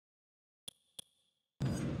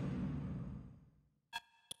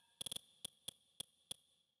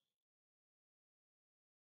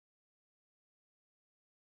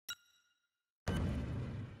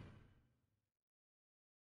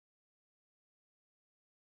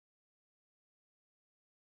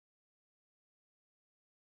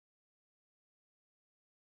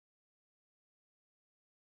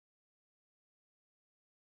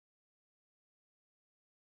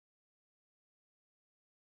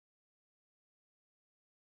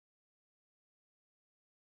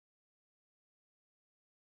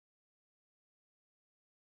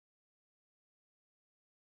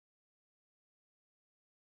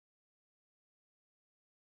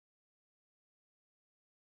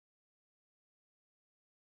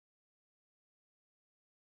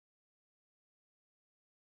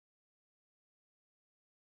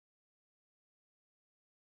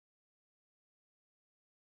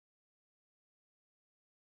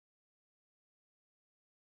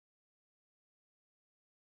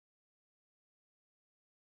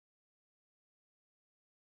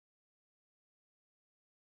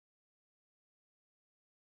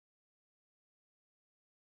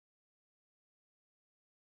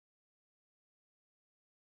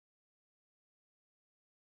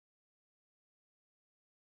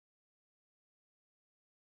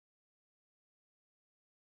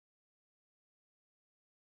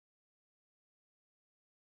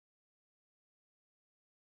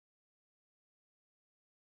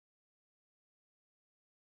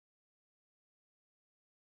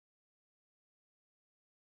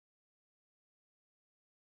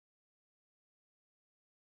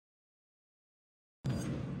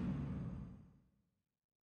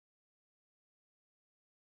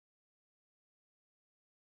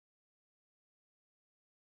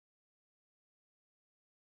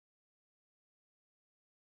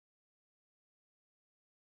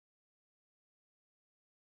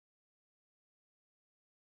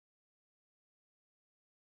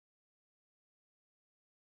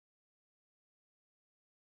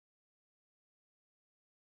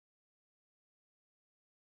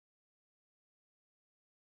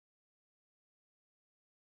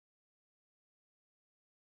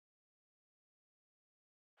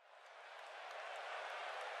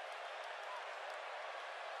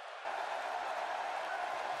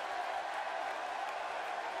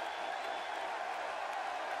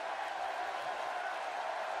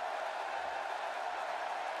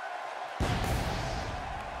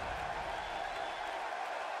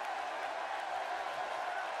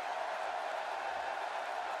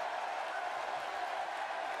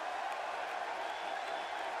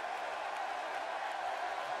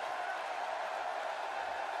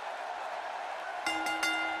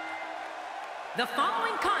The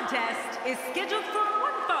following contest is scheduled for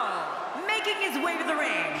one fall, making his way to the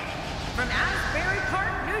ring from Asbury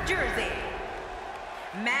Park, New Jersey,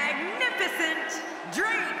 Magnificent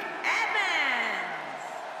Drake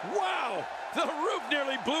Evans. Wow! The roof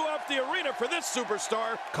nearly blew off the arena for this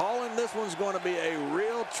superstar. Calling this one's going to be a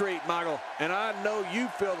real treat, Michael, and I know you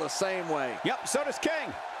feel the same way. Yep, so does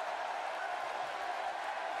King.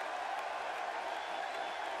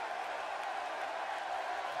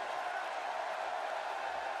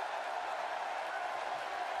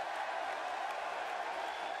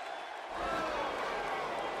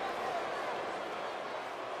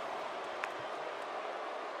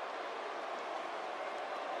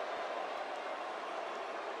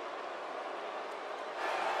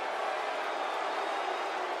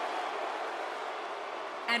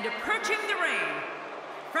 And approaching the ring,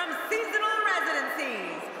 from seasonal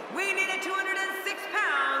residencies, weighing in at 206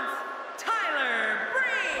 pounds, Tyler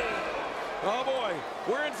Breeze. Oh boy,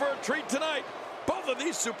 we're in for a treat tonight. Both of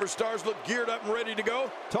these superstars look geared up and ready to go.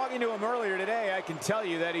 Talking to him earlier today, I can tell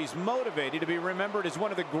you that he's motivated to be remembered as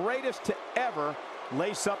one of the greatest to ever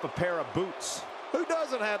lace up a pair of boots. Who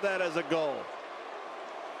doesn't have that as a goal?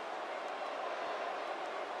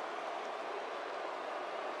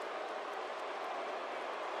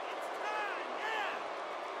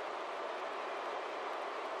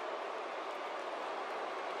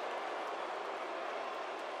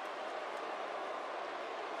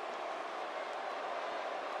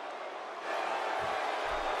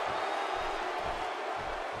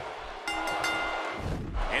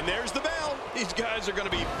 And there's the bell. These guys are going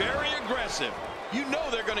to be very aggressive. You know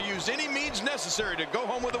they're going to use any means necessary to go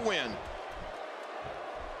home with a win.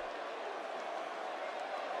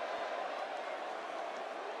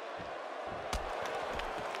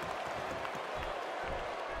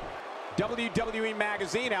 WWE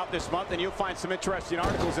Magazine out this month, and you'll find some interesting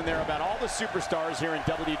articles in there about all the superstars here in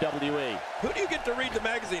WWE. Who do you get to read the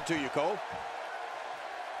magazine to you, Cole?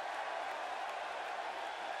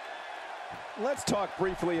 Let's talk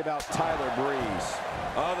briefly about Tyler Breeze.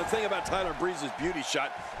 The thing about Tyler Breeze's beauty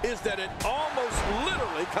shot is that it almost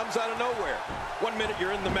literally comes out of nowhere. 1 minute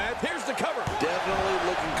you're in the match, here's the cover. Definitely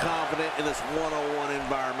looking confident in this one-on-one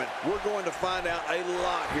environment. We're going to find out a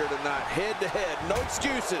lot here tonight. Head-to-head, no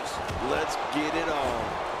excuses. Let's get it on.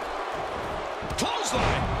 Clothesline,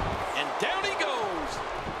 and down he goes.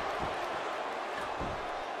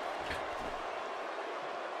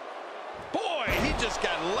 Boy, he just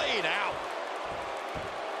got laid out.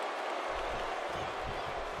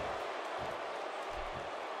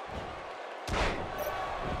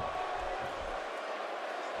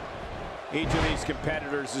 Each of these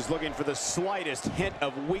competitors is looking for the slightest hint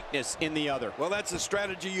of weakness in the other. Well, that's a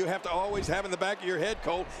strategy you have to always have in the back of your head,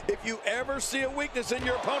 Cole. If you ever see a weakness in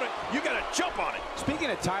your opponent, you got to jump on it. Speaking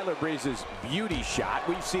of Tyler Breeze's beauty shot,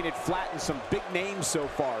 we've seen it flatten some big names so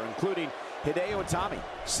far, including Hideo Itami,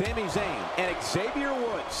 Sami Zayn, and Xavier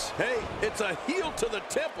Woods. Hey, it's a heel to the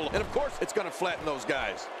temple, and of course, it's going to flatten those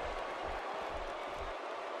guys.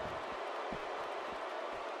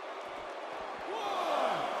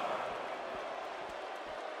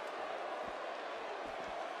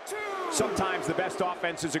 Sometimes the best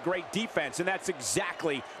offense is a great defense, and that's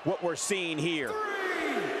exactly what we're seeing here.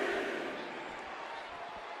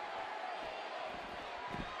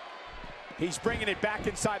 He's bringing it back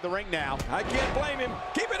inside the ring now. I can't blame him.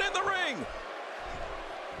 Keep it in the ring.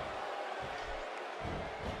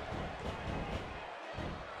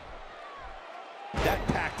 That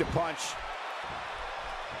packed a punch.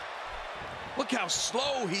 Look how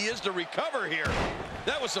slow he is to recover here.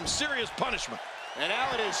 That was some serious punishment. And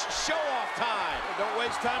now it is show-off time. Don't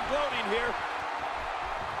waste time gloating here.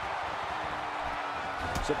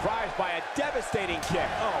 Surprised by a devastating kick.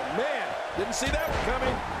 Oh, man. Didn't see that one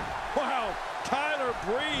coming. Wow. Tyler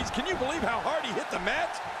Breeze. Can you believe how hard he hit the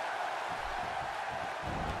mat?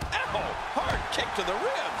 Ow. Hard kick to the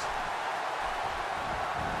ribs.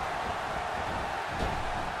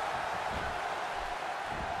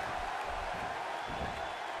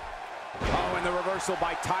 Oh, and the reversal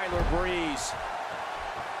by Tyler Breeze.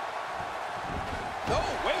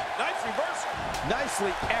 Oh, wait, nice reversal.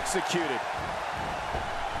 Nicely executed.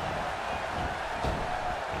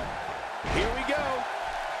 Here we go.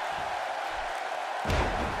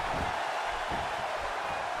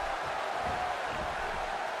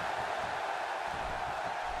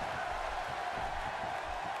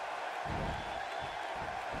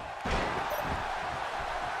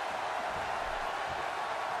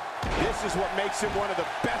 This is what makes him one of the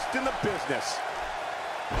best in the business.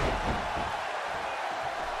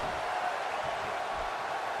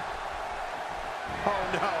 Oh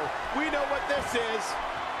no, we know what this is.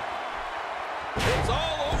 It's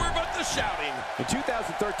all over but the shouting. In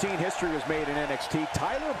 2013, history was made in NXT.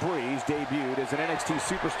 Tyler Breeze debuted as an NXT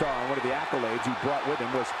superstar, and one of the accolades he brought with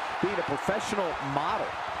him was being a professional model.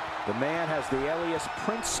 The man has the alias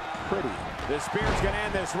Prince Pretty. The spear's going to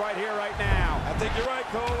end this right here, right now. I think you're right,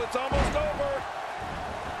 Cole. It's almost over.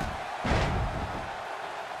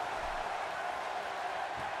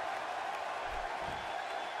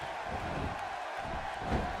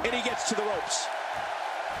 And he gets to the ropes.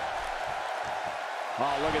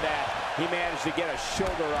 Oh, look at that. He managed to get a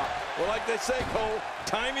shoulder up. Well, like they say, Cole,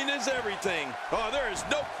 timing is everything. Oh, there is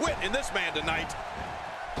no quit in this man tonight.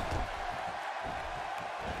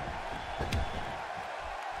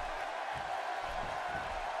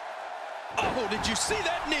 Oh, did you see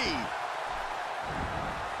that knee?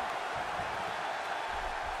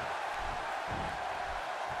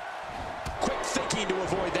 Quick thinking to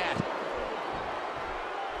avoid that.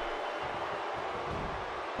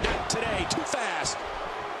 Not today, too fast.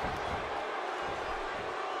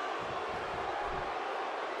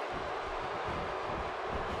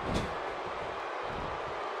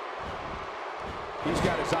 He's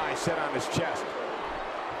got his eyes set on his chest.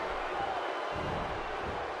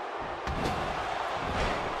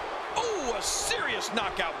 Oh, a serious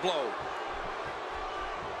knockout blow.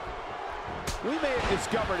 We may have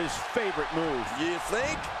discovered his favorite move. You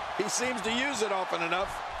think? He seems to use it often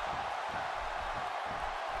enough.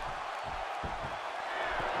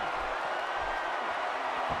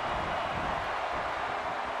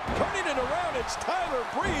 Turning it around, it's Tyler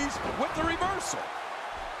Breeze with the reversal.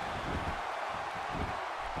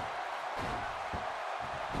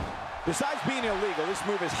 Besides being illegal, this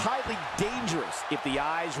move is highly dangerous. If the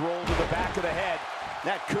eyes roll to the back of the head,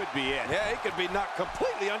 that could be it. Yeah, he could be knocked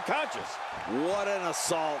completely unconscious. What an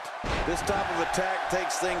assault. This type of attack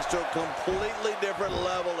takes things to a completely different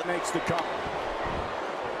level. It makes the cover.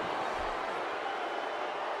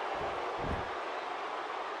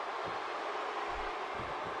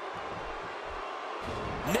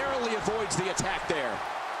 Narrowly avoids the attack there.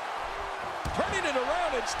 Turning it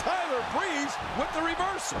around, it's Tyler Breeze with the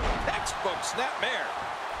reversal. Textbook snapmare.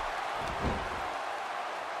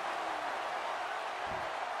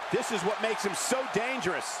 This is what makes him so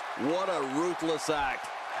dangerous. What a ruthless act.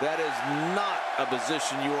 That is not a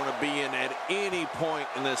position you want to be in at any point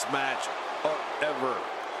in this match or ever.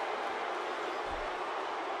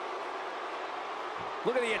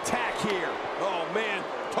 Look at the attack here. Oh, man,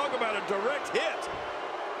 talk about a direct hit.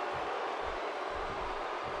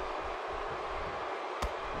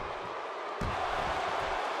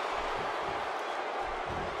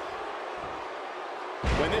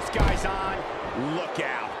 When this guy's on, look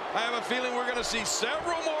out. I have a feeling we're going to see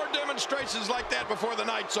several more demonstrations like that before the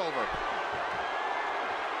night's over.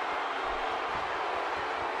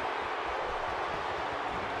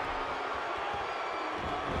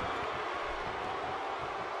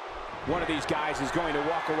 One of these guys is going to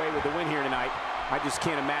walk away with the win here tonight. I just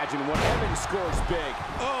can't imagine what Evans scores big.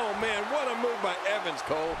 Oh, man, what a move by Evans,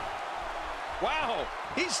 Cole. Wow,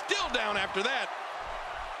 he's still down after that.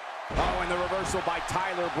 Oh, and the reversal by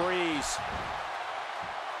Tyler Breeze.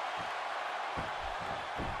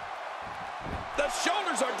 The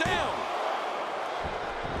shoulders are down.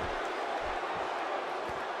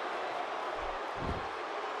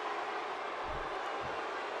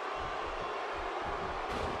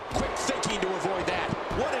 Quick thinking to avoid that.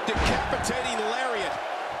 What a decapitating lariat.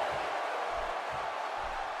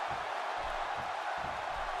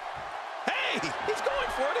 Hey, he's going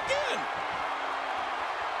for it again.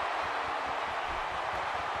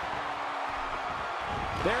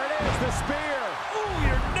 There it is, the spear. Ooh,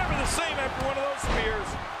 you're never the same after one of those spears.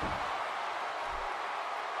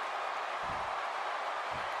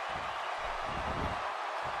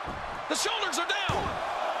 The shoulders are down.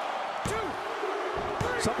 1, 2,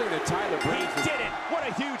 3. Something that Tyler Breeze did it. What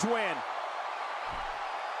a huge win.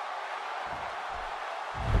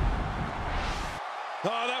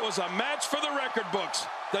 Oh, that was a match for the record books.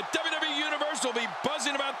 The WWE Universe will be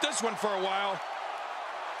buzzing about this one for a while.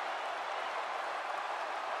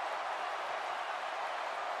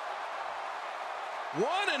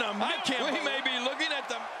 One in a minute. We may be looking at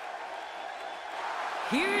the...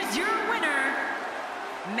 Here's your winner,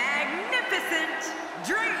 Magnificent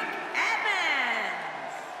Drake Evans.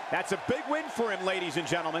 That's a big win for him, ladies and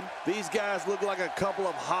gentlemen. These guys look like a couple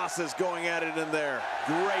of hosses going at it in there.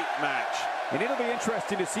 Great match. And it'll be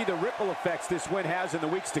interesting to see the ripple effects this win has in the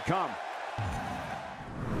weeks to come.